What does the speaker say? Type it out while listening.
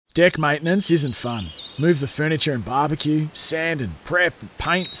Deck maintenance isn't fun. Move the furniture and barbecue, sand and prep,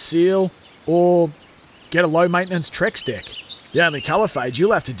 paint, seal, or get a low-maintenance Trex deck. The only colour fade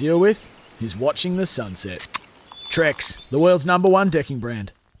you'll have to deal with is watching the sunset. Trex, the world's #1 decking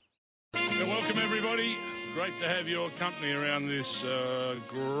brand. Yeah, welcome everybody. Great to have your company around this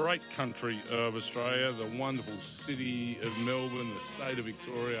great country of Australia, the wonderful city of Melbourne, the state of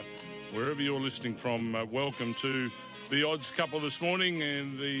Victoria, wherever you're listening from. Welcome to the Odds Couple this morning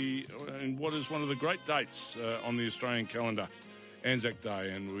and what is one of the great dates on the Australian calendar, Anzac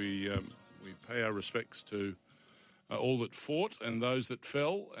Day, and we pay our respects to all that fought and those that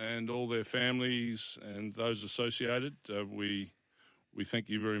fell and all their families and those associated. We thank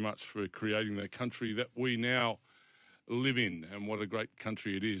you very much for creating the country that we now live in, and what a great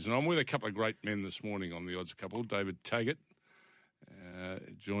country it is. And I'm with a couple of great men this morning on the Odds Couple. David Taggart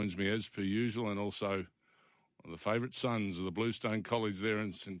joins me as per usual, and also one of the favourite sons of the Bluestone College there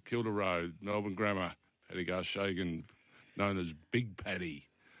in St Kilda Road, Melbourne Grammar, Paddy Garshagen, known as Big Paddy.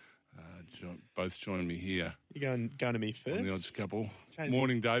 Both join me here. You're going to me first? On the Odds Couple.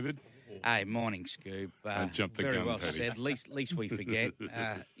 Morning, David. Hey, morning, Scoob. Don't jump the very gun, well Paddy. said. Least we forget.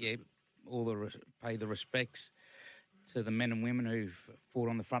 Pay the respects to the men and women who've fought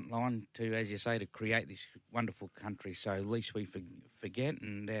on the front line to, as you say, to create this wonderful country. So least we forget,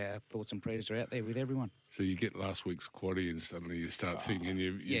 and our thoughts and prayers are out there with everyone. So you get last week's quaddie, and suddenly you start thinking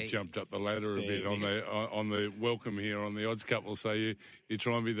you've jumped up the ladder a bit on the welcome here on the Odds Couple. So you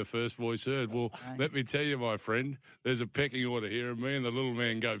try and be the first voice heard. Well, let me tell you, my friend, there's a pecking order here, and me and the little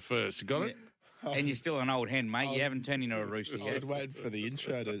man go first. You got it? And you're still an old hen, mate. You haven't turned into a rooster yet. I was waiting for the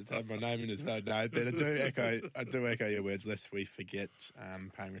intro to have my name in as well. No, but I do echo your words, lest we forget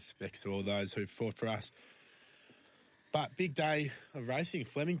paying respects to all those who fought for us. But big day of racing,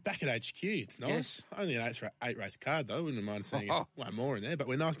 Fleming, back at HQ. It's nice. Yes. Only an 8-race card, though. Wouldn't mind seeing one more in there. But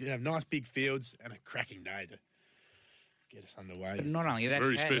we're nice to have nice big fields and a cracking day to get us underway. But not only that,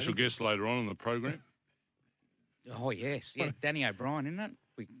 Very special guest later on in the program. Oh, yes. Yeah, Danny O'Brien, isn't it?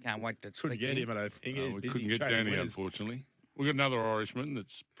 We can't wait to couldn't get him, I don't think. We couldn't get Danny, unfortunately. We've got another Irishman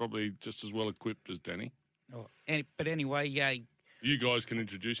that's probably just as well equipped as Danny. Oh, but anyway, you guys can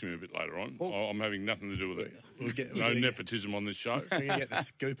introduce him a bit later on. I'm having nothing to do with it. No nepotism on this show. We're going to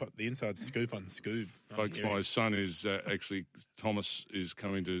get the inside scoop on Scoob. Folks, my son is Thomas is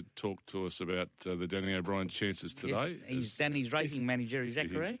coming to talk to us about the Danny O'Brien chances today. Yes, he's Danny's racing manager, is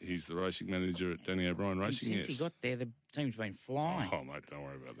that correct? He's the racing manager at Danny O'Brien Racing, Since he got there, the team's been flying. Oh, mate, don't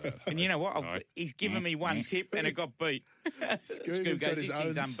worry about that. And you know what? He's given me one tip and it got beat. Scoob has got his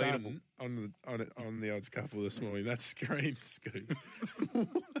own son on the Odds Couple this morning. That screams Scoob.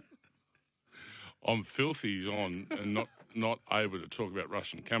 I'm filthy on and not able to talk about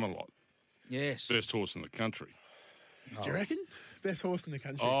Russian Camelot. Yes. Best horse in the country. Do you reckon? Best horse in the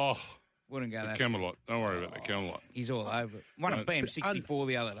country? Oh, wouldn't go the that Camelot. Don't worry about the Camelot. He's all over it. Won a BM64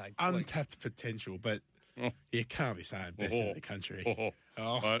 the other day. Untapped potential, but you can't be saying best in the country.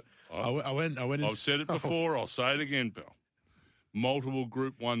 I went. I've said it before. I'll say it again, pal. Multiple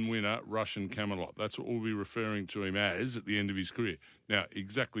Group 1 winner, Russian Camelot. That's what we'll be referring to him as at the end of his career. Now,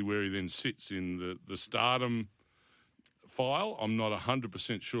 exactly where he then sits in the stardom file, I'm not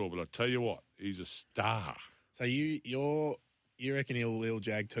 100% sure, but I tell you what, he's a star. So you reckon he'll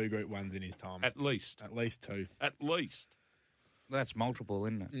jag 2 Group 1s in his time? At least. At least 2. At least. That's multiple,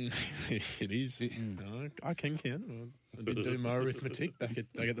 isn't it? It is. No, I can count. I did do my arithmetic back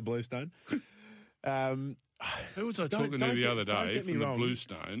at the Bluestone. Who was I talking to the other day from the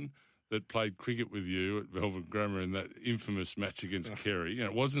Bluestone that played cricket with you at Melbourne Grammar in that infamous match against Kerry? You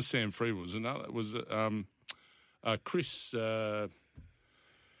know, it wasn't Sam Freeman, was it? No, it was Chris from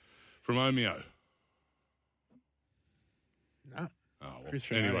Omeo. No. Oh, well,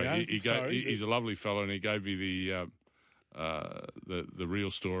 anyway, he's a lovely fellow, and he gave me the real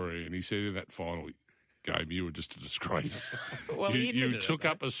story, and he said in that final game you were just a disgrace. Well, you took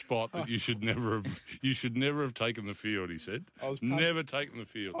up a spot that you should never have taken the field. He said, never taken the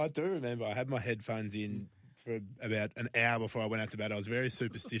field. I do remember. I had my headphones in for about an hour before I went out to bed. I was very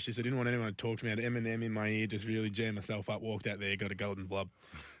superstitious. I didn't want anyone to talk to me. I had M&M in my ear, just really jammed myself up. Walked out there, got a golden blob,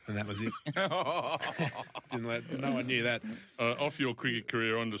 and that was it. No one knew that. Off your cricket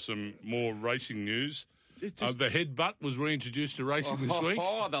career, onto some more racing news. The headbutt was reintroduced to racing this week.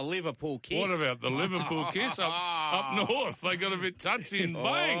 Oh, the Liverpool kiss. What about the Liverpool kiss up north? They got a bit touchy and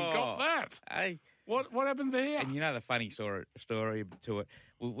bang, got that. Hey. What happened there? And you know the funny story to it.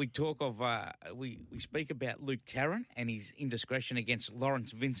 We talk of we speak about Luke Tarrant and his indiscretion against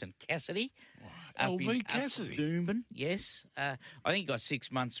Lawrence Vincent Cassidy. LV Cassidy, Doomben, yes. I think he got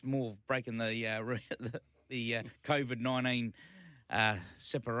 6 months more breaking the COVID-19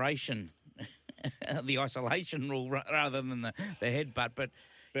 separation, the isolation rule rather than the headbutt. But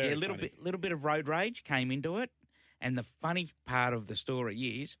Very a little bit of road rage came into it. And the funny part of the story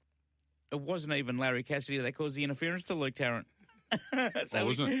is, it wasn't even Larry Cassidy that caused the interference to Luke Tarrant.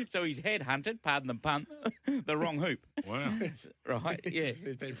 Wasn't it? So he's head-hunted, pardon the pun, the wrong hoop. Wow. Right, yeah.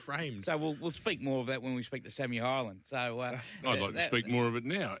 It's been framed. So we'll speak more of that when we speak to Sammy Highland. So I'd like to speak more of it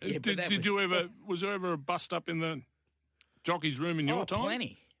now. Yeah, but that Was there ever a bust up in the jockey's room in your time?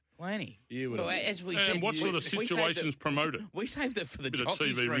 Plenty. You would Well, have. as we said, And what sort of we saved situations promote it? We saved it for the Bit of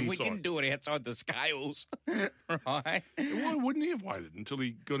jockey's TV room. We ringside. didn't do it outside the scales, right? Why wouldn't he have waited until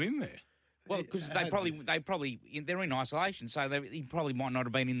he got in there? Well, because they're in isolation, so he probably might not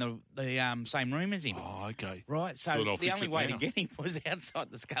have been in the same room as him. Oh, okay. Right, so Good, I'll the fix only it way now. to get him was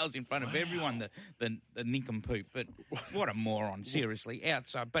outside the scales in front of everyone, the nincompoop. But what a moron, seriously,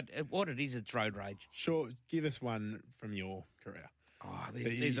 outside. But what it is, it's road rage. Sure, give us one from your career. Oh,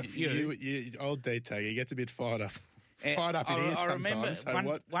 there's a few. Old D-Tag, he gets a bit fired up. Uh, Fired up in here I remember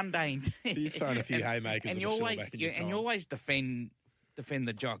sometimes. one day. You've thrown a few haymakers, and I'm you sure, always back in your and you time. always defend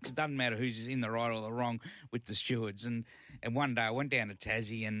the jocks. It doesn't matter who's in the right or the wrong with the stewards. And one day I went down to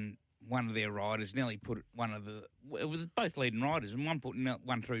Tassie and one of their riders nearly put it was both leading riders, and one put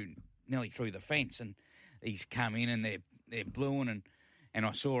one nearly through the fence, and he's come in and they're blueing and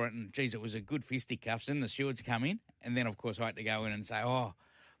I saw it, and geez, it was a good fisticuffs. Then the stewards come in, and then of course I had to go in and say,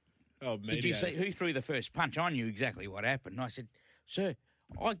 did you see who threw the first punch? I knew exactly what happened. And I said, sir,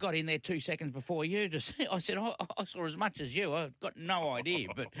 I got in there 2 seconds before you. I said, I saw as much as you. I've got no idea.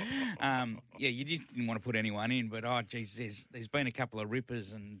 But, you didn't want to put anyone in. But, there's been a couple of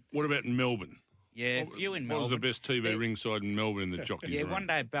rippers. And What about in Melbourne? yeah, a few in What Melbourne. was the best TV ringside in Melbourne in the jockey's Yeah, room? one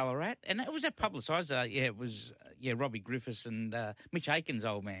day at Ballarat. And it was publicised. It was Robbie Griffiths and Mitch Aiken's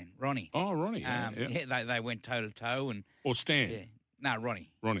old man, Ronnie. Oh, Ronnie. Yeah. They went toe-to-toe. And Or Stan. yeah, no, Ronnie.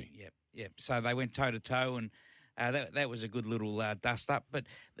 Ronnie. Yep. So they went toe to toe, and that was a good little dust up. But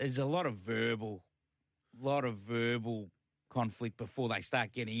there's a lot of verbal conflict before they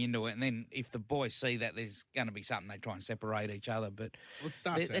start getting into it. And then if the boys see that there's going to be something, they try and separate each other. But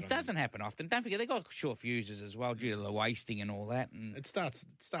it doesn't happen often. Don't forget, they've got short fuses as well due to the wasting and all that. And It starts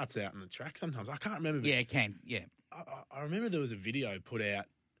out in the track sometimes. I can't remember. yeah, it can. Yeah. I remember there was a video put out.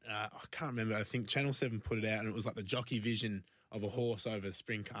 I can't remember. I think Channel 7 put it out, and it was like the jockey vision of a horse over the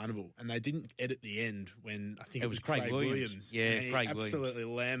Spring Carnival. And they didn't edit the end when I think it was Craig Williams. Yeah, and he Craig Williams. absolutely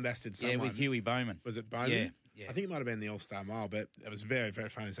lambasted someone. Yeah, with Huey Bowman. Was it Bowman? Yeah. I think it might have been the All-Star Mile, but it was very, very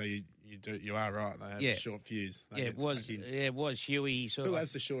funny. So you are right. They had a short fuse. They It get was. stuck in. Yeah, it was Huey. Who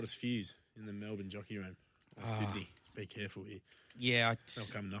has the shortest fuse in the Melbourne jockey room? Or Sydney? Be careful here. Yeah, They'll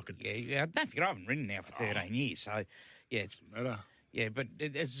come knocking. Yeah. Don't forget, I haven't ridden now for 13 years, so yeah. Matter. Yeah, but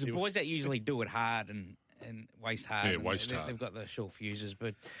it's the boys that usually do it hard and waste hard. Yeah, and waste hard. They've got the short fuses,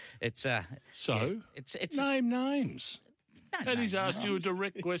 but it's it's name names. no, And he's no, asked you a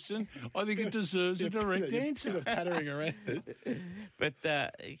direct question. I think it deserves a direct answer. Sort of pattering around it. But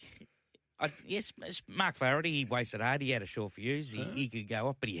yes, Mark Flaherty, he wasted hard. He had a short fuse. He could go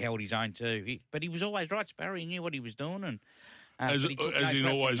up, but he held his own too. But he was always right, Sparrow. He knew what he was doing, and As but he took in no crap from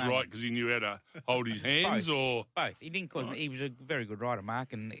always no one. right because he knew how to hold his hands, Both. or Both. He didn't cause. He was a very good rider,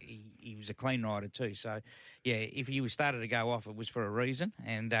 Mark, and he was a clean rider too. So, yeah, if he was started to go off, it was for a reason,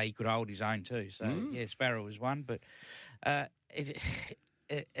 and he could hold his own too. So, yeah, Sparrow was one, but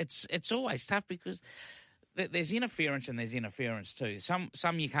it's always tough because there's interference and there's interference too. Some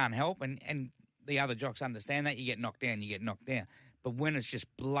you can't help, and the other jocks understand that. You get knocked down. But when it's just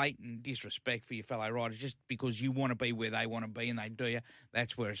blatant disrespect for your fellow riders, just because you want to be where they want to be and they do you,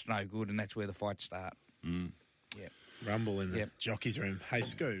 that's where it's no good, and that's where the fights start. Yeah. Rumble in the jockey's room. Hey,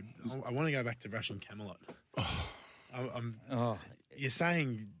 Scoob, I want to go back to Russian Camelot. You're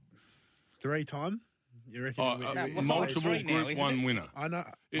saying 3-time? You reckon? multiple three now, Group isn't 1 it? winner. I know.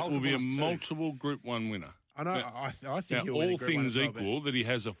 It will be a Multiples too. multiple Group 1 winner. I know. Now- I think Now, he'll win a all Group 1 things as well, but- equal, that he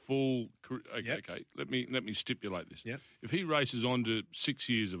has a full. Okay, Yep. okay. Let me stipulate this. Yep. If he races on to 6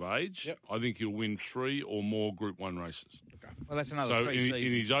 years of age, Yep. I think he'll win 3 or more Group 1 races. Well, that's another So 3 in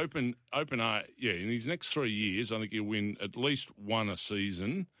seasons. his open in his next 3 years, I think he'll win at least one a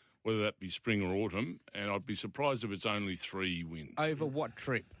season, whether that be spring or autumn. And I'd be surprised if it's only 3 wins Over what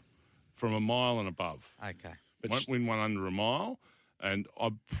trip? from a mile and above. Okay. Won't win one under a mile, and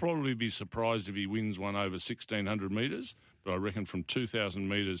I'd probably be surprised if he wins one over 1,600 metres. But I reckon from 2,000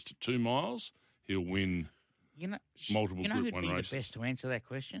 metres to 2 miles, he'll win multiple You know Group who'd 1 be races. the best to answer that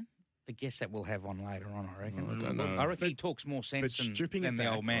question? The guest that we'll have on later on, I reckon. I don't know. I reckon he talks more sense but stripping than it the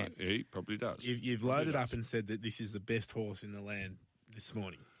back, old man. Yeah, he probably does. You've loaded up and said that this is the best horse in the land this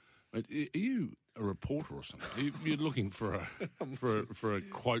morning. Are you a reporter or something? You're looking for a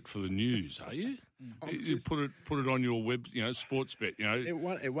quote for the news, are you? You put it on your web, Sportsbet. It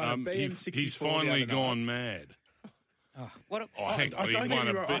won a BM64. He's finally gone mad. Hang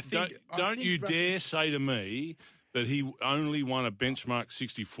on, don't you dare say to me that he only won a benchmark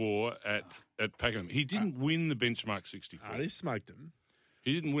 64 at Pakenham. He didn't win the benchmark 64. They smoked him.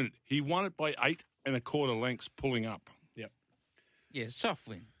 He didn't win it. He won it by 8 1/4 lengths pulling up. Yep. Yeah, soft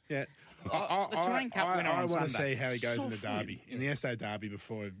win. Yeah. The Terrain Cup winner I on want to Sunday. see how he goes in the Soft win. Derby, in the SA Derby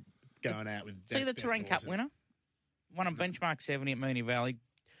before going out with. See the Terrain Cup winner? Won a benchmark 70 at Moonee Valley.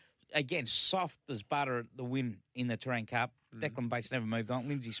 Again, soft as butter at the win in the Terrain Cup. Declan Bates never moved on.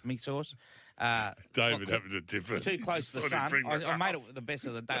 Lindsay Smith's horse. David having a difference. Too close to the sun. I made it the best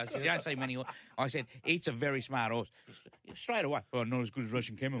of the day. I said, you don't see many. I said, it's a very smart horse. Straight away. Oh, not as good as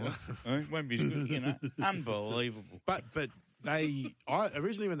Russian Camel. Won't be as good, Unbelievable. But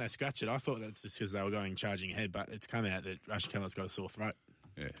originally when they scratched it, I thought that's just because they were going charging ahead, but it's come out that Russian Camel's got a sore throat.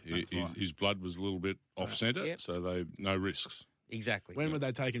 Yeah, his blood was a little bit off centre, so no risks. Exactly. When would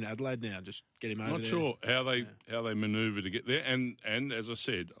they take him to Adelaide now? Just get him over there? Not sure how they manoeuvre to get there. And as I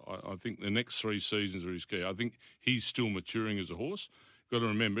said, I think the next 3 seasons are his key. I think he's still maturing as a horse. Got to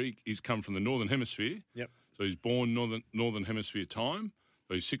remember, he's come from the Northern Hemisphere. Yep. So he's born Northern Hemisphere time.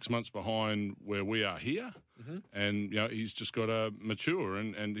 So he's 6 months behind where we are here. Mm-hmm. And, he's just got to mature,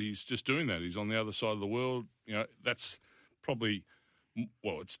 and he's just doing that. He's on the other side of the world. That's probably,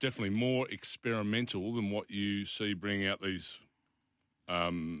 it's definitely more experimental than what you see bringing out these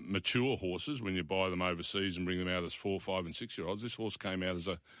mature horses when you buy them overseas and bring them out as 4, 5 and 6 year olds. This horse came out as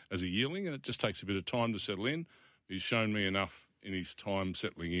a yearling, and it just takes a bit of time to settle in. He's shown me enough in his time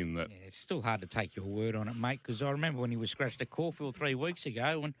settling in that. Yeah, it's still hard to take your word on it, mate, because I remember when he was scratched at Caulfield 3 weeks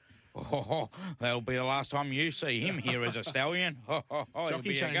ago, and that'll be the last time you see him here as a stallion.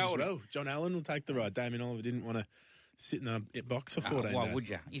 Jockey change as well. John Allen will take the ride. Damien Oliver didn't want to sit in a box for 14 days. Why would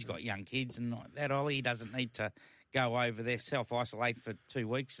you? He's got young kids and that, Ollie. He doesn't need to go over there, self-isolate for 2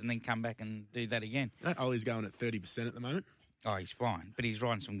 weeks and then come back and do that again. No, Ollie's going at 30% at the moment. Oh, he's fine. But he's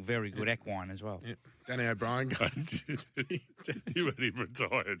riding some very good equine as well. Yep. Danny O'Brien going. You had him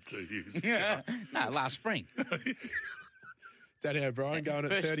retired 2 years ago. No, last spring. Danny O'Brien going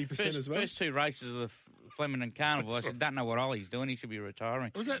at 30% as well. First 2 races of the Flemington Carnival, I said, don't know what Ollie's doing. He should be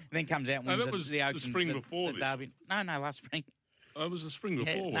retiring. Was that? Then comes out and wins that was the Oaks the spring before the this. Derby. No, last spring. Oh, it was the spring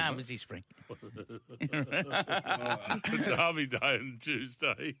before, No, it was this spring. Derby Day and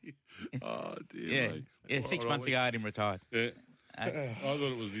Tuesday. Oh, dear me. Yeah, 6 months ago I had him retired. Yeah. I thought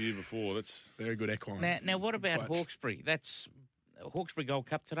it was the year before. That's very good equine. Now what about Hawkesbury? That's Hawkesbury Gold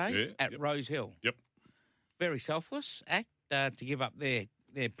Cup today at Rose Hill. Yep. Very selfless act to give up their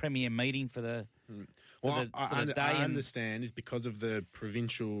premier meeting for the Well, for the day. I understand is because of the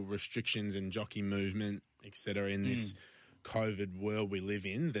provincial restrictions and jockey movement, etc. in this COVID world we live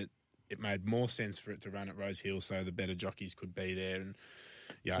in, that it made more sense for it to run at Rose Hill so the better jockeys could be there. And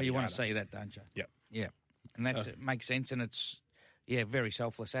you want to see that, don't you? Yep. Yeah. And it makes sense, and it's very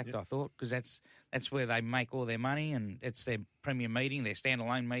selfless act, I thought, because that's where they make all their money, and it's their premier meeting, their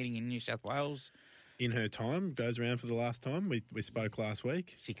standalone meeting in New South Wales. In her time, goes around for the last time. We spoke last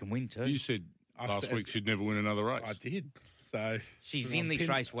week. She can win too. You said last week she'd never win another race. I did. So she's in this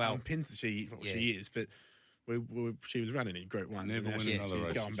race well. She is, but she was running in Group 1. Never win another race.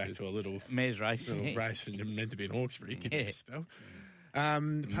 She's going back to a little mare's race. Race meant to be in Hawkesbury. Give it a spell.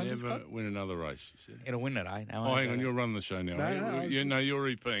 Never win another race, she said. It'll win it, eh? No, hang on, you're running the show now. No, you're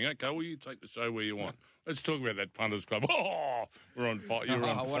repeating. Okay, well, you take the show where you want. Let's talk about that Punters Club. Oh, we're on fire. You were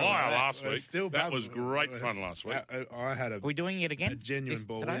on fire last week. That was great fun last week. I had Are we doing it again? A genuine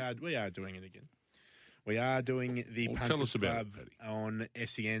ball. We are doing it again. We are doing the Punters Club on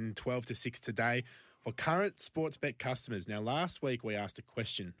SEN 12 to 6 today for current Sportsbet customers. Now, last week we asked a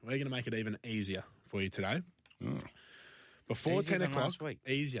question. We're going to make it even easier for you today. Oh. Before 10 o'clock,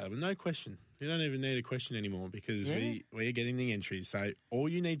 easier, with no question. You don't even need a question anymore because we are getting the entries. So all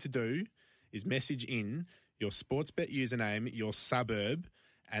you need to do is message in your Sportsbet username, your suburb,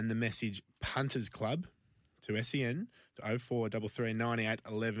 and the message Punters Club to SEN to 0433 98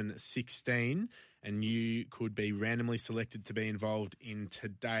 11 16, and you could be randomly selected to be involved in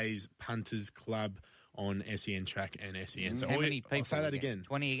today's Punters Club on SEN Track and SEN. So how many people? I'll say that again.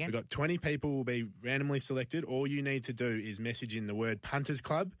 20 again? We've got 20 people will be randomly selected. All you need to do is message in the word Punters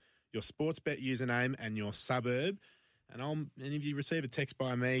Club, your Sportsbet username, and your suburb. And if you receive a text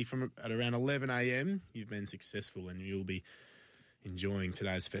by me at around 11 a.m., you've been successful and you'll be enjoying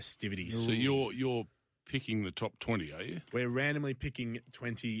today's festivities. So you're picking the top 20, are you? We're randomly picking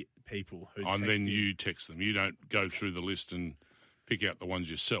 20 people who and then you text them. You don't go through the list and pick out the ones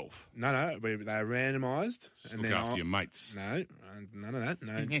yourself. No, they're randomised. Just look after your mates. No, none of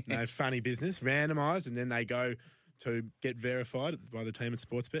that. No funny business. Randomised, and then they go to get verified by the team at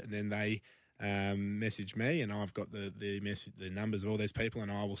Sportsbet, and then they message me, and I've got the numbers of all these people,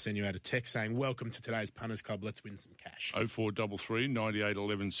 and I will send you out a text saying, "Welcome to today's Punters Club. Let's win some cash." 0433 98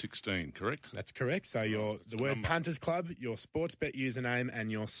 11 16, correct? That's correct. So the word number. Punters Club, your Sportsbet username,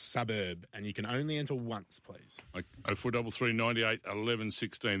 and your suburb, and you can only enter once, please. Like 0433 98 11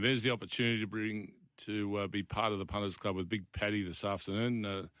 16. There's the opportunity to be part of the Punters Club with Big Paddy this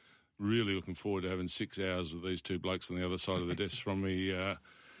afternoon. Really looking forward to having 6 hours with these two blokes on the other side of the desk from the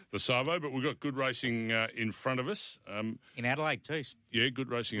Savo. But we've got good racing in front of us. In Adelaide too. Yeah, good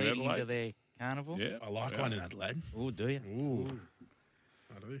racing in Leading Adelaide. into their carnival. Yeah, I like one in Adelaide. Oh, do you? Ooh.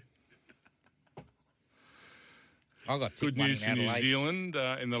 I do. I got Good one news in for New Adelaide. Zealand.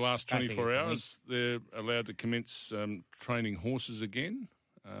 In the last Don't think 24 it's hours, they're allowed to commence training horses again.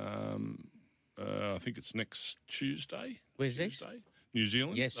 I think it's next Tuesday. Where's this? Tuesday. New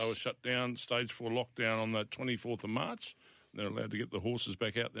Zealand. Yes. They were shut down, stage 4 lockdown on the 24th of March. They're allowed to get the horses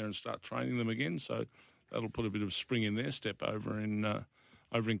back out there and start training them again. So that'll put a bit of spring in their step over in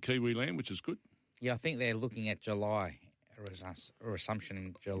Kiwi land, which is good. Yeah, I think they're looking at July, or assumption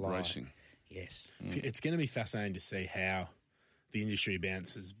in July. Racing. Yes. It's going to be fascinating to see how the industry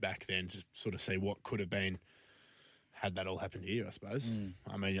bounces back then, to sort of see what could have been had that all happened here, I suppose.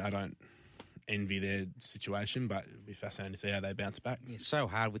 I mean, I don't envy their situation, but it'll be fascinating to see how they bounce back. It's so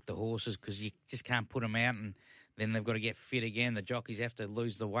hard with the horses because you just can't put them out, and then they've got to get fit again. The jockeys have to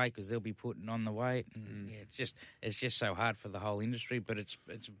lose the weight because they'll be putting on the weight. And yeah, it's just so hard for the whole industry. But it's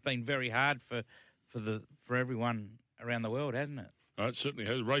been very hard for everyone around the world, hasn't it? It certainly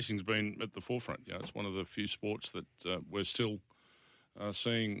has. Racing's been at the forefront. You know, it's one of the few sports that we're still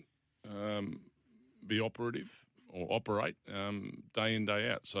seeing be operative or operate day in, day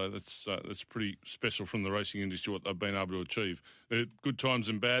out. So that's pretty special from the racing industry, what they've been able to achieve. Good times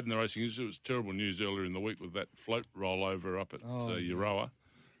and bad in the racing industry. It was terrible news earlier in the week with that float rollover up at Euroa.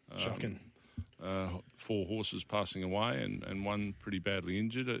 Shocking. 4 horses passing away and one pretty badly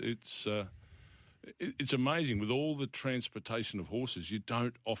injured. It's amazing with all the transportation of horses. You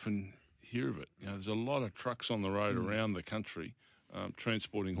don't often hear of it. You know, there's a lot of trucks on the road around the country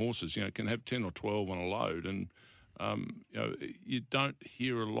transporting horses. You know, it can have 10 or 12 on a load, and you know, you don't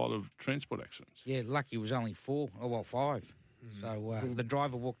hear a lot of transport accidents. Yeah, lucky it was only 4, or well 5. So the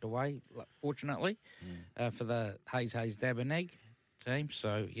driver walked away, fortunately, for the Hayes Dabeneg team.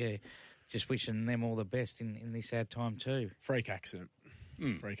 So yeah, just wishing them all the best in this sad time too. Freak accident.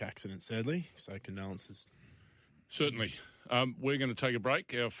 Freak accident, sadly. So condolences. Certainly. We're going to take a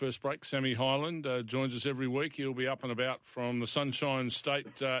break, our first break. Sammy Highland joins us every week. He'll be up and about from the Sunshine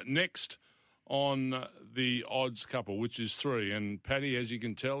State next on the odds couple, which is 3. And Paddy, as you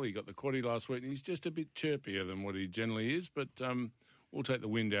can tell, he got the quaddie last week, and he's just a bit chirpier than what he generally is, but we'll take the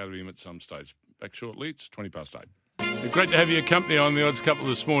wind out of him at some stage. Back shortly. It's 8:20. Great to have your company on the odds couple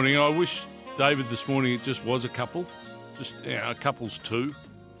this morning. I wish, David, this morning it just was a couple. Just a couple's 2.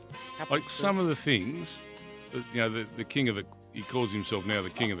 Like some of the things, you know, the king of the, he calls himself now the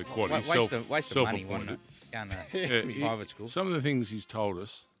king of the quad. He's Waste of money, wasn't self-appointed. it? Going to private school. Some of the things he's told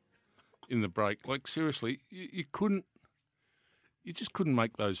us in the break, like seriously, you just couldn't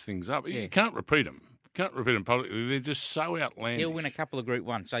make those things up. Yeah. You can't repeat them. You can't repeat them publicly. They're just so outlandish. He'll win a couple of Group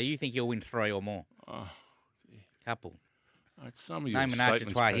 1. So you think he'll win 3 or more? Couple. Like some of your Name an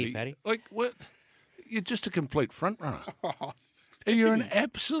statements, Argentine, Paddy. Like what? You're just a complete front runner. And you're an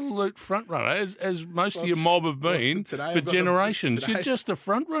absolute front runner, as most of your mob have been for generations. You're just a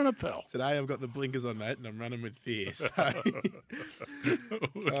front runner, pal. Today I've got the blinkers on, mate, and I'm running with fear. So.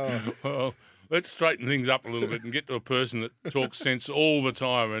 Well, let's straighten things up a little bit and get to a person that talks sense all the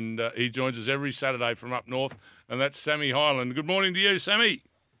time. And he joins us every Saturday from up north, and that's Sammy Highland. Good morning to you, Sammy.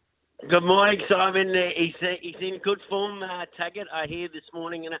 Good morning, Simon. He's in good form, Taggart. I hear this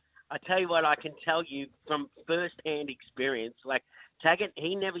morning, and I tell you what, I can tell you from first-hand experience, like Taggart,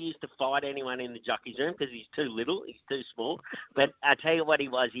 he never used to fight anyone in the jockey's room because he's too little, he's too small. But I tell you what he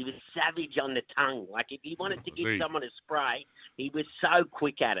was savage on the tongue. Like if he wanted to give someone a spray, he was so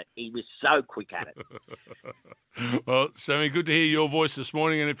quick at it. Well, Sammy, good to hear your voice this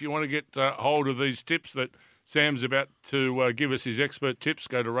morning. And if you want to get hold of these tips that Sam's about to give us, his expert tips,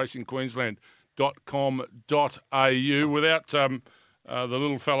 go to racingqueensland.com.au. Without the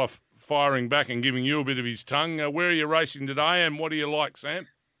little fella firing back and giving you a bit of his tongue, where are you racing today and what do you like, Sam?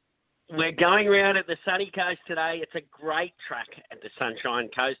 We're going around at the sunny coast today. It's a great track at the Sunshine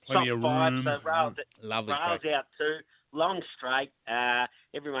Coast. Plenty Top of 5, room. so rails Lovely rails track. out too. Long straight.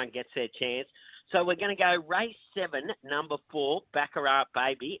 Everyone gets their chance. So we're going to go race 7, number 4, Baccarat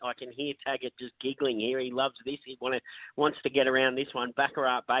Baby. I can hear Taggart just giggling here. He loves this. He wants to get around this one,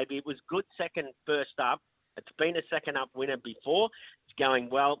 Baccarat Baby. It was good second first up. It's been a second up winner before. It's going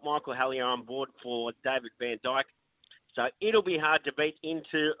well. Michael Hallier on board for David Van Dyke. So it'll be hard to beat.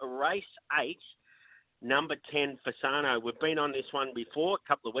 Into race 8, number 10, Fasano. We've been on this one before a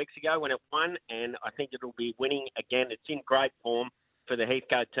couple of weeks ago when it won, and I think it'll be winning again. It's in great form for the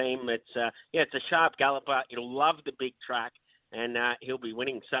Heathcote team. It's a sharp galloper. It'll love the big track, and he'll be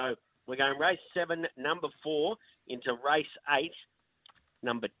winning. So we're going race 7, number 4, into race 8,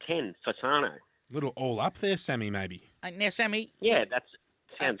 number 10, Fasano. Little all up there, Sammy, maybe. Now, Sammy. Yeah, that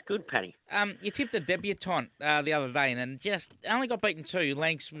sounds good, Paddy. You tipped a debutante the other day and just only got beaten 2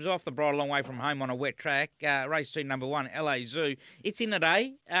 lengths. Was off the bridle a long way from home on a wet track. Race 2, number 1, LA Zoo. It's in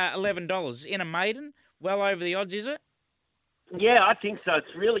today, $11. In a maiden, well over the odds, is it? Yeah, I think so. It's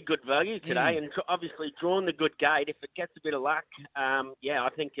really good value today, and obviously drawn the good gate. If it gets a bit of luck, I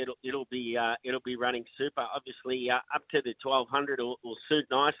think it'll be running super. Obviously, up to the 1200 will suit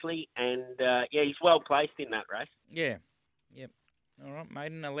nicely, and he's well placed in that race. Yeah, yep. All right,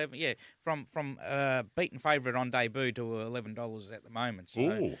 maiden 11. Yeah, from beaten favourite on debut to $11 at the moment. So,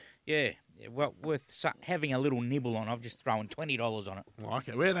 Ooh. yeah, well worth having a little nibble on. I've just thrown $20 on it. Like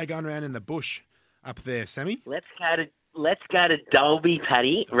it. Where are they going around in the bush up there, Sammy? Let's go to Dolby,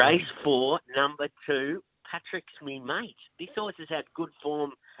 Paddy. Race 4, number 2, Patrick's Me Mate. This horse has had good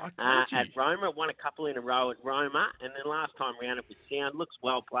form at Roma. It won a couple in a row at Roma, and then last time round it was sound. Looks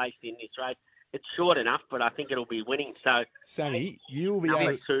well placed in this race. It's short enough, but I think it'll be winning. So, Sammy, you will be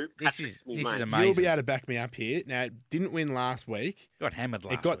number able 2, This is amazing. You'll be able to back me up here. Now, it didn't win last week. Got hammered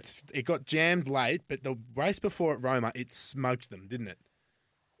last week. It got jammed late, but the race before at Roma, it smoked them, didn't it?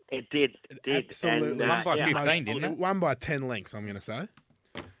 It did. Absolutely. And, Won by 15, smoked didn't them. it? Won by 10 lengths, I'm going to say.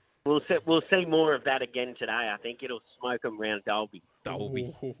 We'll see more of that again today. I think it'll smoke them round Dolby.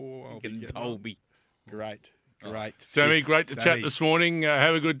 Dolby. I'll be getting on. Dolby. Great. Sammy, great to Sammy. chat this morning.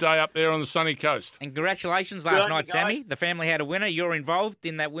 Have a good day up there on the sunny coast. And congratulations last Good on night, you, guys. Sammy. The family had a winner. You're involved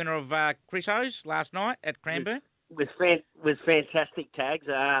in that winner of Chris O's last night at Cranbourne. Was fantastic, Tags.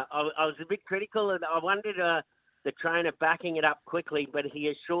 I was a bit critical, and I wondered the trainer backing it up quickly, but he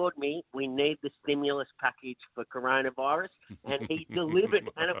assured me we need the stimulus package for coronavirus, and he delivered,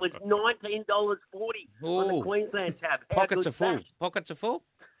 and it was $19.40 on the Ooh. Queensland tab. How Pockets good's are full. that? Pockets are full.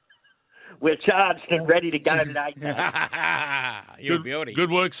 We're charged and ready to go today, Tags. You're a beauty.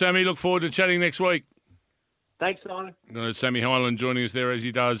 Good work, Sammy. Look forward to chatting next week. Thanks, Simon. Sammy Hyland joining us there as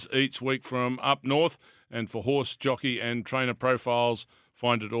he does each week from up north. And for horse, jockey and trainer profiles,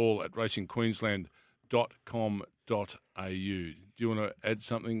 find it all at racingqueensland.com.au. Do you want to add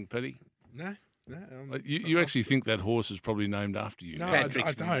something, Paddy? No. You actually think that horse is probably named after you? No, now.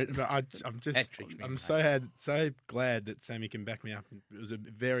 I don't. But I'm so glad that Sammy can back me up. It was a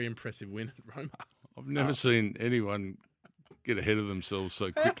very impressive win at Roma. I've never seen anyone get ahead of themselves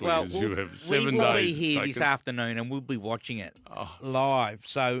so quickly as you have. 7 we will days. be here it's this taken. afternoon and we'll be watching it Oh, live.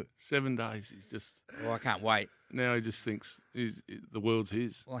 So 7 days. He's just I can't wait. now he just thinks the world's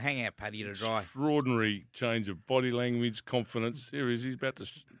his. Well, hang out, Paddy, to dry. Extraordinary change of body language, confidence. Here he is. He's about to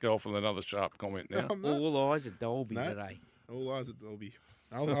go off with another sharp comment now. All eyes at Dolby No. today. All eyes at Dolby.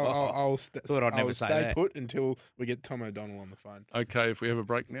 I'll Thought I'd never say stay that. put until we get Tom O'Donnell on the phone. Okay, if we have a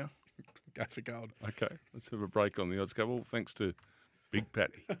break now. Go for gold. Okay, let's have a break on the Odds Couple. Thanks to Big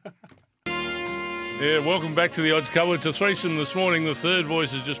Patty. Yeah, welcome back to the Odds Couple. It's a threesome this morning. The third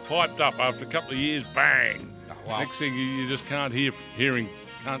voice has just piped up after a couple of years. Bang! Oh, wow. Next thing you just can't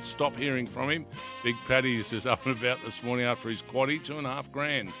stop hearing from him. Big Patty is just up and about this morning after his quaddie,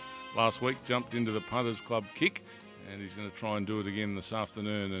 $2,500. Last week jumped into the Punters Club kick, and he's going to try and do it again this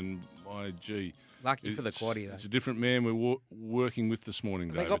afternoon. And by gee, Lucky for the quaddie, though. it's a different man we're working with this morning,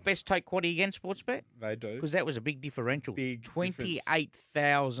 Have they David. got best take quaddie against Sportsbet? They do. Because that was a big differential. Big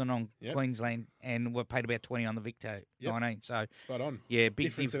 28,000 on Yep. Queensland, and we're paid about 20 on the Victo 19. So Spot on. yeah, big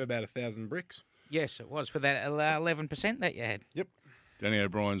Difference of about 1,000 bricks. Yes, it was for that 11% that you had. Yep. Danny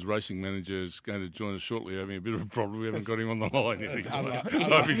O'Brien's racing manager is going to join us shortly. Having a bit of a problem. We haven't got him on the line yet. It's I unlike-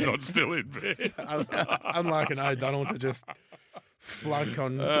 hope he's not still in bed. Unlike an O'Donnell to just flunk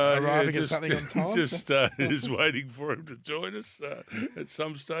on Yeah, arriving at something on time. Just waiting for him to join us at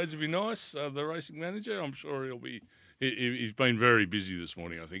some stage. It'd be nice. The racing manager, I'm sure he'll be. He's been very busy this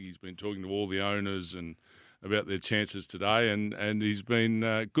morning. I think he's been talking to all the owners and about their chances today, and he's been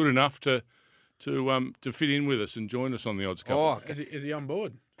good enough to fit in with us and join us on the Odds Couple. Oh, Is he on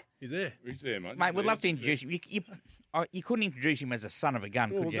board? He's there. He's there, mate. mate, we'd love to introduce him. You couldn't introduce him as a son of a gun,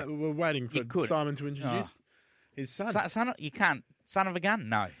 Well, could you? we're waiting You for could. Simon to introduce his son. You can't. Son of a gun?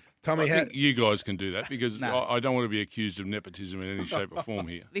 No. Tommy, I think you guys can do that because No. I don't want to be accused of nepotism in any shape or form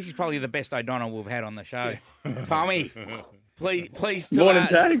here. This is probably the best O'Donnell we've had on the show. Tommy, please Morning,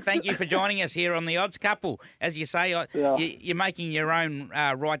 Dave. thank you for joining us here on the Odds Couple. As you say, you're making your own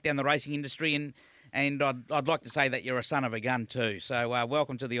right down the racing industry, and I'd like to say that you're a son of a gun too. So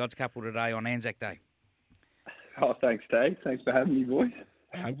welcome to the Odds Couple today on Anzac Day. Oh, thanks, Dave. Thanks for having me, boys.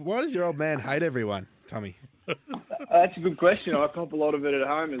 why does your old man hate everyone, Tommy? That's a good question. I cop a lot of it at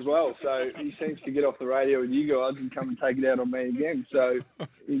home as well. So he seems to get off the radio with you guys and come and take it out on me again. So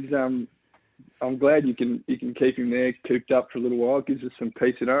he's I'm glad you can keep him there cooped up for a little while. It gives us some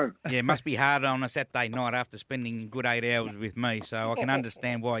peace at home. Yeah, it must be hard on a Saturday night after spending a good 8 hours with me. So I can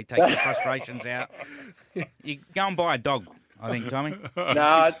understand why he takes the frustrations out. You go and buy a dog, I think, Tommy.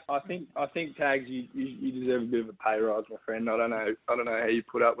 No, I think Tags, you deserve a bit of a pay rise, my friend. I don't know how you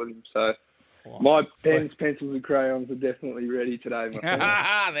put up with him. So my pens, pencils, and crayons are definitely ready today, my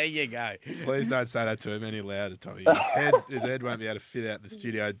friend. There you go. Please don't say that to him any louder, Tommy. His head won't be able to fit out the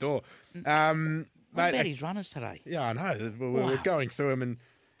studio door. What Mate, about his runners today? yeah, I know. We're going through them, and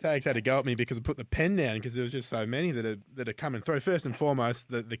Tags had to go at me because I put the pen down because there was just so many that are coming through. First and foremost,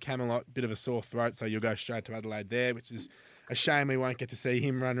 the Camelot, bit of a sore throat, so you'll go straight to Adelaide there, which is a shame we won't get to see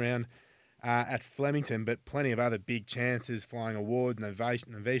him run around at Flemington, but plenty of other big chances. Flying Award,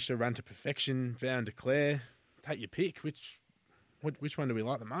 Novisha, Run to Perfection, Vow and Declare. Take your pick. Which one do we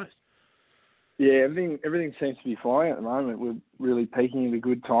like the most? Yeah, everything seems to be flying at the moment. We're really peaking at a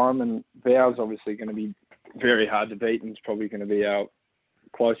good time, and Vow's obviously going to be very hard to beat, and it's probably going to be our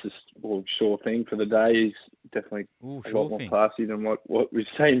closest or sure thing for the day. He's definitely a lot more classy than what we've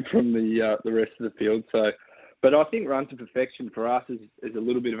seen from the rest of the field. So, but I think Run to Perfection for us is a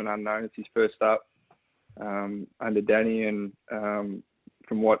little bit of an unknown. It's his first up under Danny, and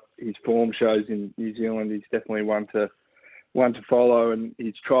from what his form shows in New Zealand, he's definitely one to follow. And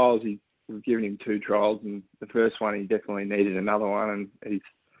his trials, we've given him 2 trials, and the first one he definitely needed another one, and his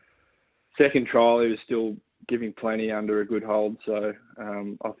second trial he was still giving plenty under a good hold. So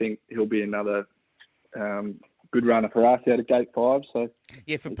I think he'll be another good runner for us out of Gate 5. So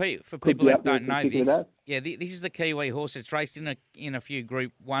yeah, for people that don't know this, this is the Kiwi horse that's raced in a few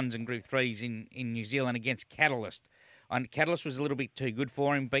Group 1s and Group 3s in New Zealand against Catalyst. And Catalyst was a little bit too good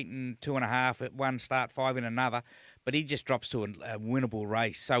for him, beaten 2.5 at one start, 5 in another, but he just drops to a winnable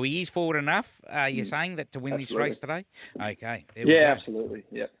race. So he is forward enough, you're saying, that to win this race today? Okay. There we go. Absolutely.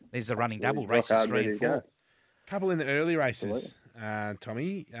 Yeah. There's a running double, races 3 and 4. Couple in the early races,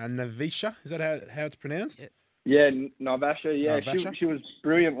 Tommy. Novisha, is that how it's pronounced? Yeah, Novisha. Yeah, Novisha? She was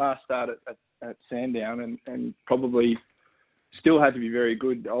brilliant last start at Sandown, and probably still had to be very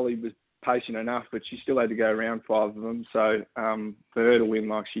good. Ollie was patient enough, but she still had to go around 5 of them. So for her to win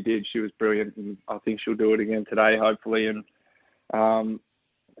like she did, she was brilliant, and I think she'll do it again today, hopefully. And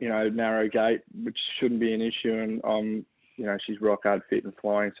narrow gate, which shouldn't be an issue, and she's rock hard fit and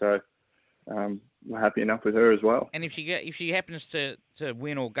flying. So we're happy enough with her as well. And if she happens to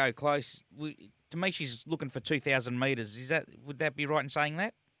win or go close, to me she's looking for 2,000 metres. Would that be right in saying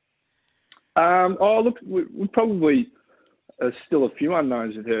that? Look, we probably still a few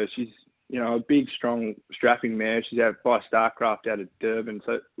unknowns with her. She's a big, strong, strapping mare. She's out by Starcraft out of Durban.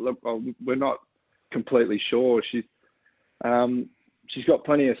 So look, we're not completely sure. She's got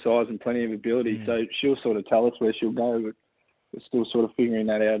plenty of size and plenty of ability. So she'll sort of tell us where she'll go. But we're still sort of figuring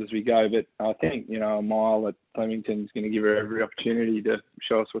that out as we go. But I think, a mile at Flemington is going to give her every opportunity to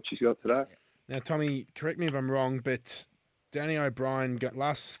show us what she's got today. Now, Tommy, correct me if I'm wrong, but Danny O'Brien got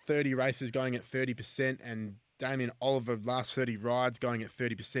last 30 races going at 30%, and Damien Oliver last 30 rides going at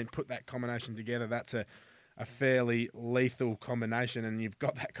 30%. Put that combination together, that's a fairly lethal combination, and you've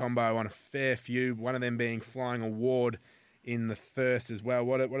got that combo on a fair few, one of them being Flying Award in the first as well.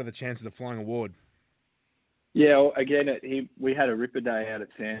 What are the chances of Flying Award? Yeah, well, again, we had a ripper day out at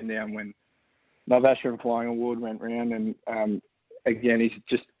Sandown when Novisha and Flying Award went round, and again, he's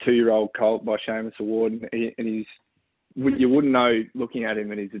just a 2-year-old colt by Seamus Award, and he's, you wouldn't know looking at him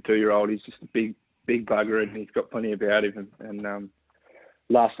that he's a 2-year-old. He's just a big bugger, and he's got plenty about him. And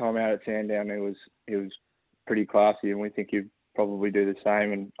last time out at Sandown, he was pretty classy, and we think he'd probably do the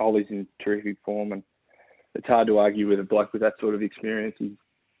same. And Ollie's in terrific form, and it's hard to argue with a bloke with that sort of experience.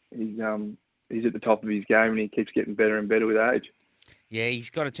 He's at the top of his game, and he keeps getting better and better with age. Yeah, he's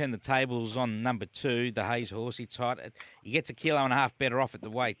got to turn the tables on number 2, the Hayes horse. He gets 1.5 kilos better off at the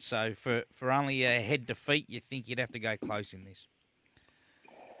weight. So for only a head to feet, you think you'd have to go close in this.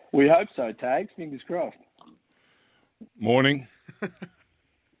 We hope so, Tags. Fingers crossed. Morning.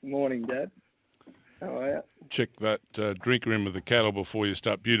 Morning, Dad. How are you? Check that drinker in with the cattle before you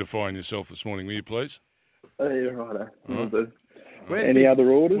start beautifying yourself this morning, will you please? Oh, you're right. Where's Any Big- other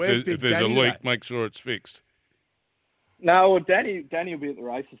orders? where's If Big there's a Danny leak, today? make sure it's fixed. No, well, Danny will be at the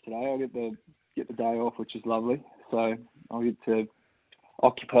races today. I'll get the day off, which is lovely. So I'll get to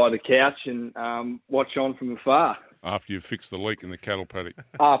occupy the couch and watch on from afar After you've fixed the leak in the cattle paddock.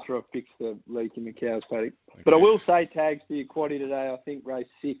 after I fix the leak in the cow's paddock. But I will say, Tags, for your quaddie today, I think race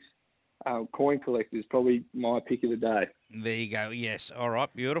 6, Coin Collector is probably my pick of the day. There you go. Yes. All right.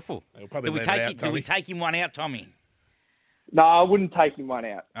 Beautiful. They'll probably Did we leave it take out, it? Did we Tommy. take him one out, Tommy? No, I wouldn't take him one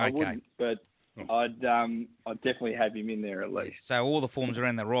out. I Okay. wouldn't, but I'd definitely have him in there at least. So all the forms are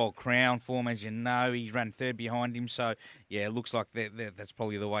in the Royal Crown form, as you know. He's run third behind him, so yeah, it looks like that's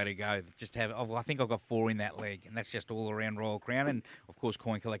probably the way to go. Just have, I think I've got 4 in that leg, and that's just all around Royal Crown, and of course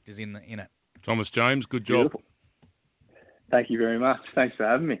Coin Collector's in it. Thomas James, good job. Beautiful. Thank you very much. Thanks for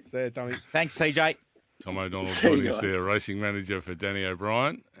having me. See you, Tommy. Thanks, CJ. Tom O'Donnell There you joining us go. there, racing manager for Danny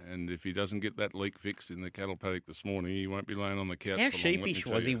O'Brien. And if he doesn't get that leak fixed in the cattle paddock this morning, he won't be laying on the couch. How for long, let me sheepish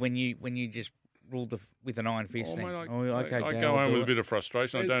tell was he you. when you just ruled with an iron fist? Oh, then? mate, Okay, I Dale, go I'll home do with a it. bit of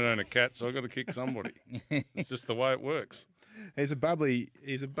frustration. I don't own a cat, so I've got to kick somebody. It's just the way it works. He's a bubbly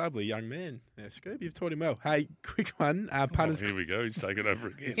young man. Yeah, Scoob, you've taught him well. Hey, quick one. Oh, Punters, here we go. He's taken over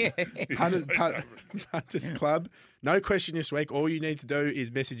again. Punters Club. No question this week. All you need to do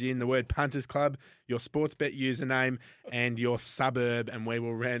is message in the word Punters Club, your sports bet username, and your suburb, and we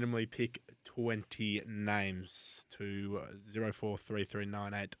will randomly pick 20 names to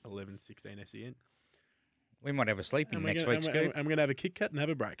 0433981116 SEN. We might have a sleeping And we're next gonna- week, and we're- Scoop. and we're going to have a Kit Kat and have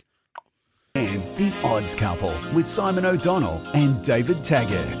a break. And The Odds Couple with Simon O'Donnell and David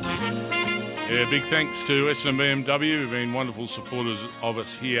Taggart. Yeah, big thanks to Essendon BMW, who've been wonderful supporters of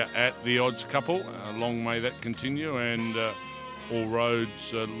us here at the Odds Couple. Long may that continue, and all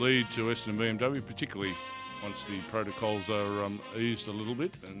roads lead to Essendon BMW, particularly once the protocols are eased a little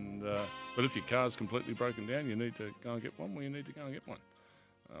bit. And but if your car's completely broken down, you need to go and get one. Well, you need to go and get one.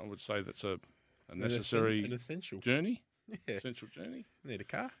 I would say that's a necessary An essential. journey, Yeah. essential journey. Need a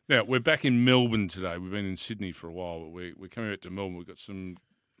car. Now, we're back in Melbourne today. We've been in Sydney for a while, but we're coming back to Melbourne. We've got some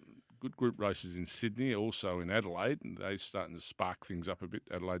good group races in Sydney, also in Adelaide, and they're starting to spark things up a bit,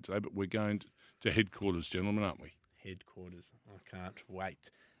 Adelaide today. But we're going to headquarters, gentlemen, aren't we? Headquarters. I can't wait.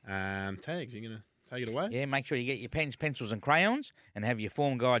 Tags, you going to take it away? Yeah, make sure you get your pens, pencils, and crayons, and have your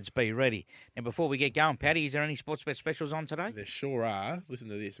form guides be ready. Now, before we get going, Paddy, is there any sports bet specials on today? There sure are. Listen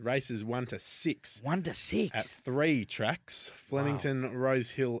to this. Races 1 to 6. 1 to 6. At 3 tracks, Flemington,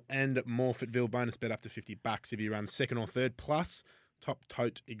 Rosehill, and Morfettville. Bonus bet up to $50 if you run second or third. Plus, top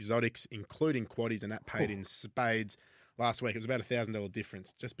tote exotics, including quaddies, and that paid in spades. Last week, it was about $1,000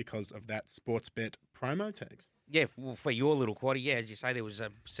 difference just because of that sports bet promo Tags. Yeah, well, for your little quaddie, yeah, as you say, there was a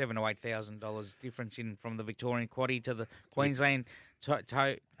 $7,000 to $8,000 difference in from the Victorian quaddie to the Queensland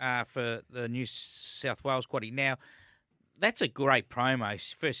for the New South Wales quaddie. Now, that's a great promo.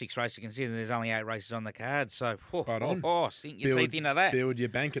 First 6 races, considering there's only 8 races on the card, so Spot on. sink your teeth into that. Build your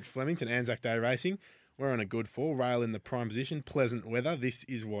bank at Flemington, Anzac Day Racing. We're on a good fall. Rail in the prime position. Pleasant weather. This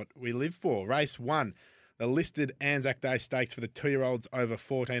is what we live for. Race 1. The listed Anzac Day Stakes for the 2-year-olds over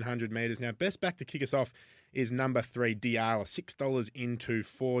 1,400 metres. Now, best back to kick us off is number 3, Diala. $6 into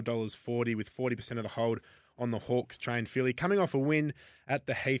 $4.40 with 40% of the hold on the Hawks trained filly. Coming off a win at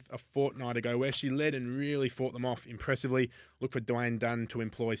the Heath a fortnight ago where she led and really fought them off impressively. Look for Dwayne Dunn to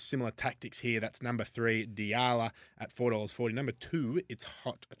employ similar tactics here. That's number 3, Diala at $4.40. Number 2, It's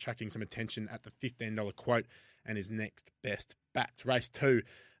Hot, attracting some attention at the $15 quote and is next best backed. Race 2.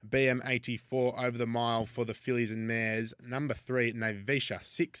 BM84 over the mile for the fillies and mares. Number 3, Navisha,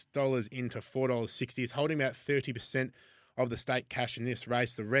 $6 into $4.60. Is holding about 30% of the stake cash in this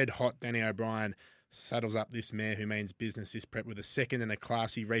race. The red hot Danny O'Brien saddles up this mare who means business this prep with a second and a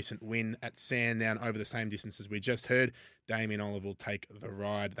classy recent win at Sandown over the same distance as we just heard. Damien Olive will take the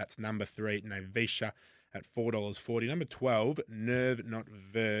ride. That's number 3, Navisha at $4.40. Number 12, Nerve Not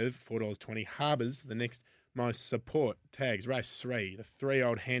Verve, $4.20. Harbours, the next most support. Tags, race 3, the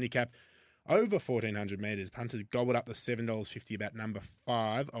 3-year-old handicap over 1,400 metres. Punters gobbled up the $7.50 about number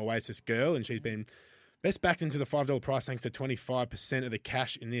 5, Oasis Girl, and she's been best backed into the $5 price thanks to 25% of the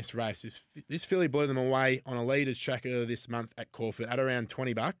cash in this race. This filly blew them away on a leaders tracker this month at Caulfield at around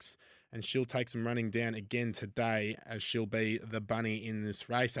 $20, and she'll take some running down again today as she'll be the bunny in this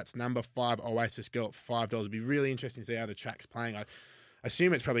race. That's number 5, Oasis Girl at $5. It'll be really interesting to see how the track's playing. I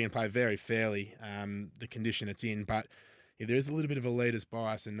assume it's probably going to play very fairly, the condition it's in, but if there is a little bit of a leader's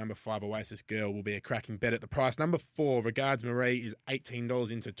bias, and number 5, Oasis Girl, will be a cracking bet at the price. Number 4, Regards Marie, is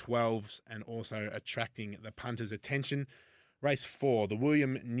 $18 into 12s and also attracting the punters' attention. Race 4, the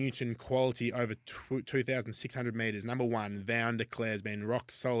William Newton Quality over 2,600 metres. Number 1, Vow and Declare's been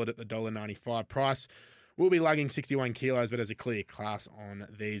rock solid at the $1.95 price. will be lugging 61 kilos, but has a clear class on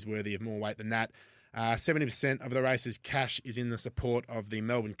these, worthy of more weight than that. 70% of the race's cash is in the support of the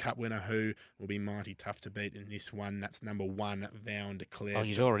Melbourne Cup winner, who will be mighty tough to beat in this one. That's number 1, Vow and Declare. Oh,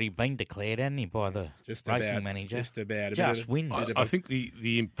 he's already been declared, hasn't he, by the racing manager? Just about. Just wins. I think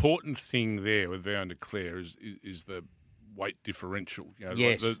the important thing there with Vow and Declare is the weight differential. You know,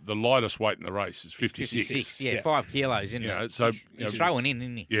 Yes. like the lightest weight in the race is 56. Yeah, 5 kilos, isn't You know, it? so He's throwing in,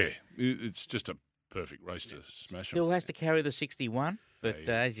 isn't he? Yeah, it's just a perfect race to smash Still them. has to carry the 61, but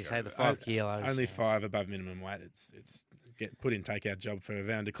as you say, the 5 kilos. Only 5 above minimum weight. It's get put in take-out job for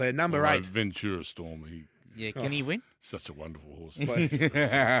Vow and Declare. Number Although 8. Ventura Storm. Yeah, can he win? Such a wonderful horse.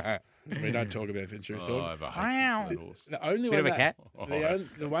 We don't talk about Ventura I Storm. have a hatred for that horse. The only Bit one of a cat.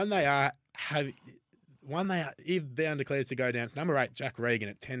 The one they are if Vow and Declares to go down, it's number 8, Jack Regan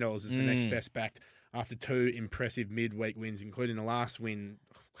at $10 is the next best backed after 2 impressive midweek wins, including the last win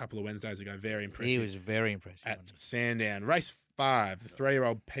a couple of Wednesdays ago. Very impressive. He was very impressive. At Sandown. Race 5, the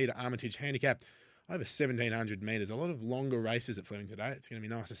 3-year-old Peter Armitage handicap over 1,700 metres. A lot of longer races at Flemington today. It's going to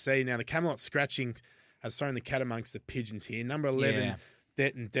be nice to see. Now, the Camelot scratching has thrown the cat amongst the pigeons here. Number 11,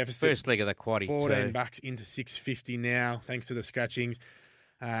 Debt and Deficit. First leg of the quaddie, $14 into $6.50 now, thanks to the scratchings.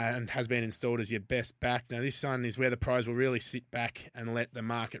 And has been installed as your best back. Now, this one is where the prize will really sit back and let the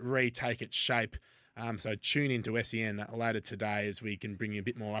market retake its shape. So tune into SEN later today as we can bring you a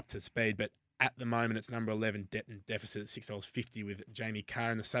bit more up to speed. But at the moment, it's number 11, Debt and Deficit at $6.50 with Jamie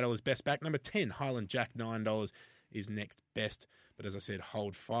Carr in the saddle as best back. Number 10, Highland Jack, $9 is next best. But as I said,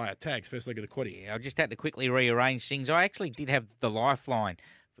 hold fire. Tags, first leg of the quaddie. Yeah, I just had to quickly rearrange things. I actually did have the Lifeline.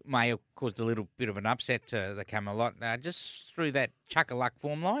 May have caused a little bit of an upset to the Camelot. Just through that Chuck-a-Luck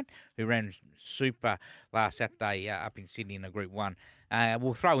form line, who ran super last Saturday up in Sydney in a Group 1.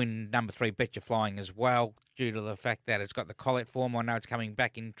 We'll throw in number 3, Betcha Flying as well, due to the fact that it's got the Collet form. I know it's coming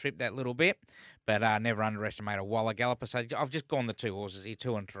back in trip that little bit, but never underestimate a Waller Galloper. So I've just gone the 2 horses here,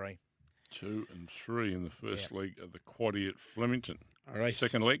 2 and 3. 2 and 3 in the first leg of the quaddie at Flemington. Race,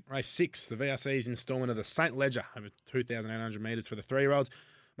 Second leg. Race 6, the VRC's instalment of the St. Ledger over 2,800 metres for the 3-year-olds.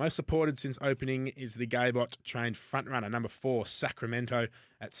 Most supported since opening is the Gaybot trained front runner, number 4, Sacramento,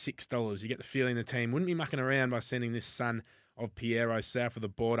 at $6. You get the feeling the team wouldn't be mucking around by sending this son of Piero south of the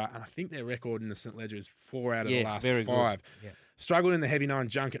border. And I think their record in the St. Ledger is 4 out of the last 5. Yeah. Struggled in the heavy 9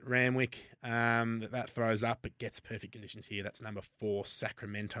 junk at Ramwick. That throws up, but gets perfect conditions here. That's number 4,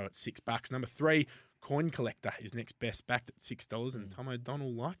 Sacramento at $6. Number 3, Coin Collector is next best, backed at $6. And Tom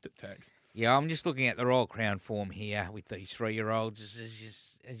O'Donnell liked it, Tags. Yeah, I'm just looking at the Royal Crown form here with these 3-year-olds.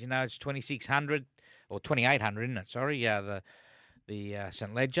 As you know, it's 2,600 or 2,800, isn't it? Sorry, the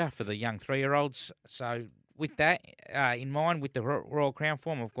St. Ledger for the young 3-year-olds. So with that in mind, with the Royal Crown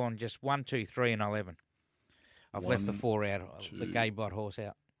form, I've gone just 1, 2, 3, and 11. I've left the 4 out, the Gaybot horse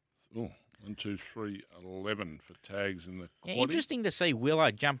out. Oh, 1, 2, 3, 11 for Tags in the quaddie. Yeah, interesting to see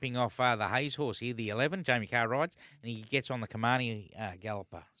Willow jumping off the Hayes horse here, the 11, Jamie Carr rides, and he gets on the Kamani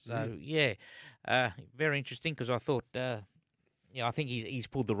galloper. So, very interesting because I thought, I think he's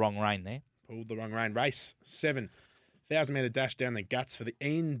pulled the wrong rein there. Pulled the wrong rein. Race 7, 1,000-metre dash down the guts for the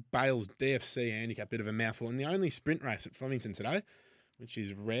Ian Bales DFC handicap. Bit of a mouthful. And the only sprint race at Flemington today, which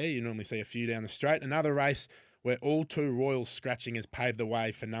is rare. You normally see a few down the straight. Another race where all 2 Royals scratching has paved the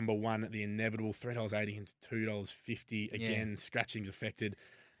way for number 1 at the inevitable $3.80 into $2.50. Again, scratching's affected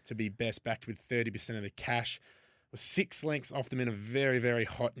to be best backed with 30% of the cash. Was 6 lengths off them in a very, very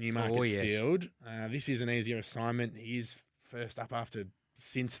hot Newmarket field. This is an easier assignment. He is first up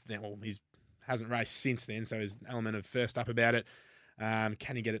since then. Well, he hasn't raced since then, so there's an element of first up about it.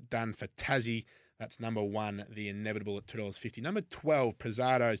 Can he get it done for Tassie? That's number 1, the inevitable at $2.50. Number 12,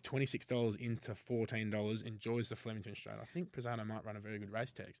 Prezzado's $26 into $14. Enjoys the Flemington Straight. I think Prezzado might run a very good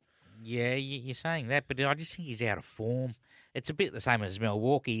race, Tags. Yeah, you're saying that, but I just think he's out of form. It's a bit the same as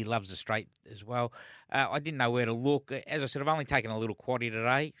Milwaukee. He loves the straight as well. I didn't know where to look. As I said, I've only taken a little quaddie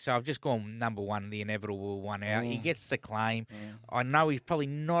today, so I've just gone number 1, the inevitable 1 out. He gets the claim. I know he's probably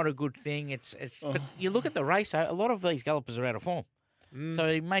not a good thing. But you look at the race, a lot of these gallopers are out of form.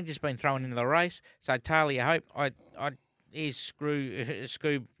 So he may have just been thrown into the race. So Talia Hope, here's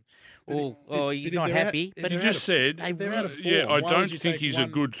Scoob. He's not happy. But you just said, out of form. I Why don't would you think take he's one? a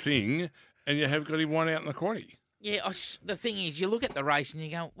good thing, and you have got him 1 out in the quaddie. Yeah, the thing is, you look at the race and you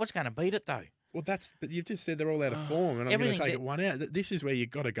go, what's going to beat it, though? Well, but you've just said they're all out of form, and I'm going to take it 1 out. This is where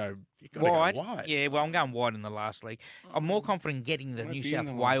you've got to go. Wide. Go wide. Yeah, well, I'm going wide in the last league. I'm more confident getting the New South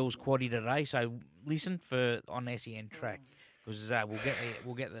Wales quaddie today, so listen on SEN track. Because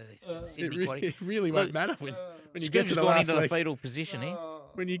we'll get the Sydney quaddie. It really won't matter when you get to the gone last into leg. the fetal position here.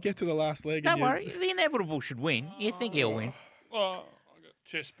 When you get to the last leg. Don't worry, the inevitable should win. You think he'll win? Well,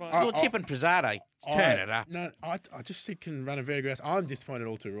 Chest pain. Well, Tip and Pizzado, turn it up. No, I just think can run a very good race. I'm disappointed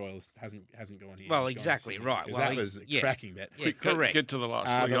All Too Royals hasn't gone here. Well, exactly right. Well, that was a cracking bet. Yeah, correct. Get to the last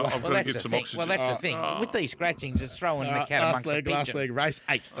leg. I've got to get some oxygen. Well, that's the thing. With these scratchings, it's throwing the cat amongst the pigeon. Last leg, race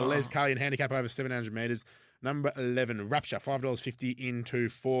 8. The Les Cullion handicap over 700 metres. Number 11, Rapture, $5.50 into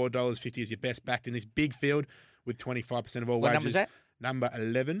 $4.50 is your best backed in this big field with 25% of all What wages. number's that? Number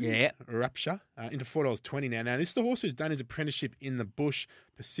 11, Yeah. Rapture, into $4.20 now. Now, this is the horse who's done his apprenticeship in the bush.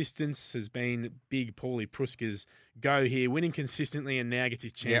 Persistence has been big Paulie Pruska's go here, winning consistently and now gets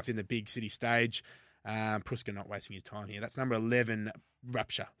his chance in the big city stage. Pruska not wasting his time here. That's number 11,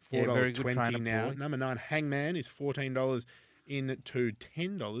 Rapture, $4.20 now. Boy. Number 9, Hangman is $14 into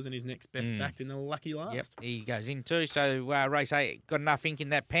 $10 and his next best backed in the lucky last. Yep, he goes in too. So race 8 got enough ink in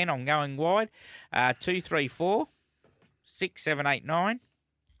that pen. I'm going wide. 2, 3, 4, 6, 7, 8, 9,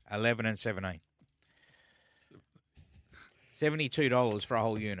 11 and 17. $72 for a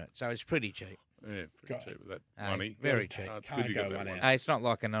whole unit. So it's pretty cheap. Yeah, pretty cheap with that money. Very cheap. It's good to get that one. It's not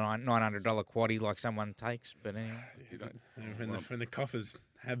like a $900 quaddie like someone takes, but anyway. You don't, When the coffers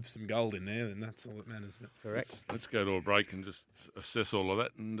have some gold in there, then that's all that matters. Correct. Let's go to a break and just assess all of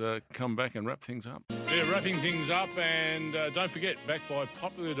that and come back and wrap things up. Yeah, wrapping things up, and don't forget, back by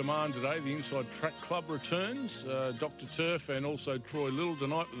popular demand today, the Inside Track Club returns. Dr. Turf and also Troy Little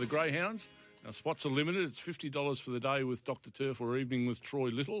tonight with the Greyhounds. Now, spots are limited. It's $50 for the day with Dr. Turf or evening with Troy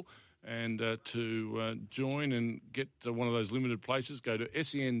Little. And to join and get one of those limited places, go to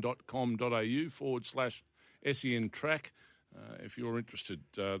sen.com.au/SEN Track. If you're interested,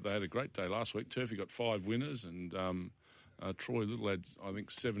 they had a great day last week. Turfy got 5 winners and Troy Little had, I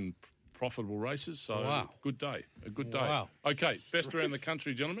think, 7 profitable races. So wow. Good day. A good day. Wow. Okay, best around the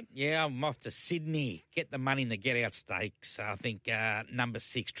country, gentlemen. Yeah, I'm off to Sydney. Get the money in the get-out stakes. I think number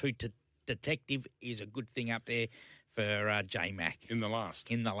 6, True Detective, is a good thing up there for J-Mac. In the last.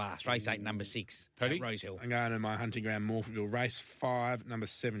 Race 8, number 6, Paddy? Rosehill. I'm going to my hunting ground, Morpheville. Race 5, number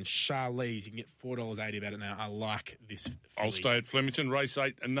 7, Charlize. You can get $4.80 about it now. I like this filly. I'll stay at Flemington. Race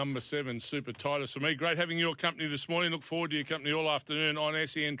 8 and number 7, Super Titus for me. Great having your company this morning. Look forward to your company all afternoon on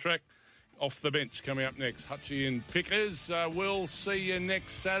SEN Track. Off the bench coming up next. Hutchie and Pickers. We'll see you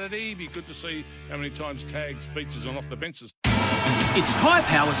next Saturday. Be good to see how many times Tags features on Off the Benches. It's Tyre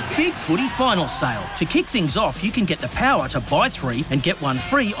Power's Big Footy Final Sale. To kick things off, you can get the power to buy 3 and get 1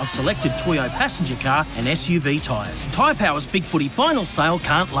 free on selected Toyo passenger car and SUV tyres. Tyre Power's Big Footy Final Sale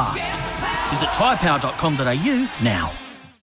can't last. Visit tyrepower.com.au now.